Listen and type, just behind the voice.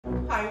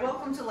Hi,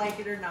 welcome to Like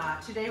It or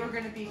Not. Today we're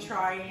going to be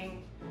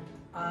trying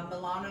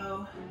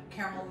Milano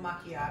Caramel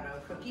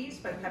Macchiato cookies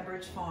by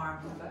Pepperidge Farm.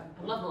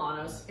 I love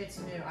Milanos. It's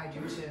new, I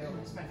do too.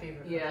 It's my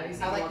favorite. Yeah,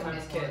 I like the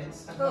mint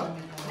kids. ones. I love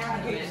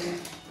the mint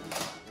ones.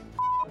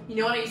 You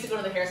know when I used to go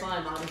to the hair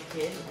salon when I was a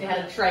kid? They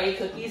had a tray of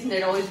cookies and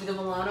there'd always be the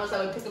Milanos.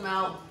 I would pick them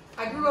out.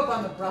 I grew up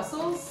on the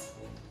Brussels.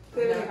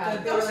 They were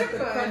like those are the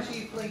good.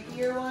 crunchy,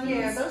 flakier ones.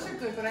 Yeah, those are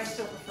good, but I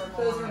still prefer Milanos.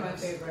 Those were my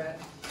favorite.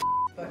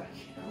 But,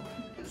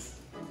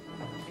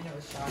 you know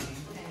it's shocking.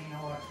 And you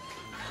know what?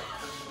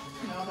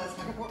 No, that's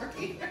not gonna work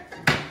either.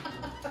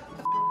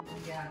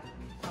 Yeah.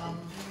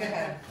 Go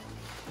ahead.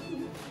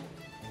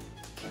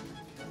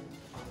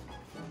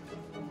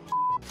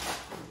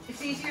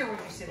 It's easier when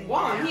you're sitting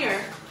While down. I'm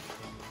here.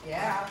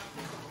 Yeah.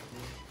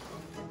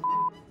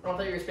 I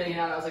thought you were spitting it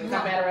out. I was like, is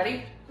that bad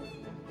already?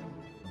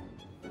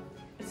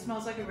 It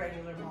smells like a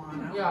regular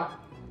Milano. Yeah.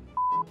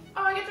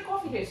 Oh, I get the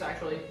coffee taste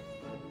actually.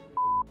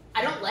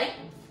 I don't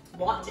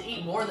want to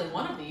eat more than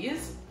one of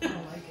these. I don't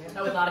like it.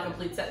 That was not a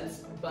complete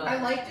sentence, but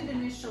I liked it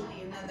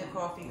initially, and then the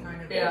coffee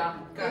kind of yeah.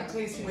 got It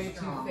tastes way too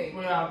strong. fake.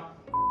 Yeah.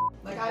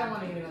 Like I don't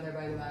want to eat another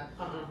bite of that.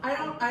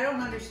 I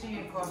don't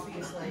understand. Coffee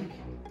is like,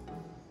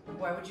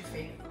 why would you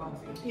fake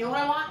coffee? You know what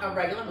I want? A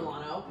regular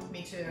Milano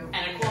Me too.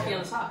 and a coffee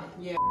on the side.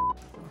 Yeah.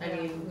 I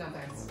mean, No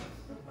thanks.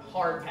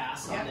 hard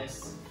pass Yep. on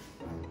this.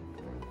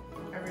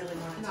 I really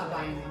wanted Not to like.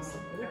 buying these.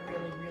 I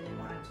really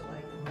wanted to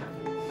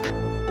like.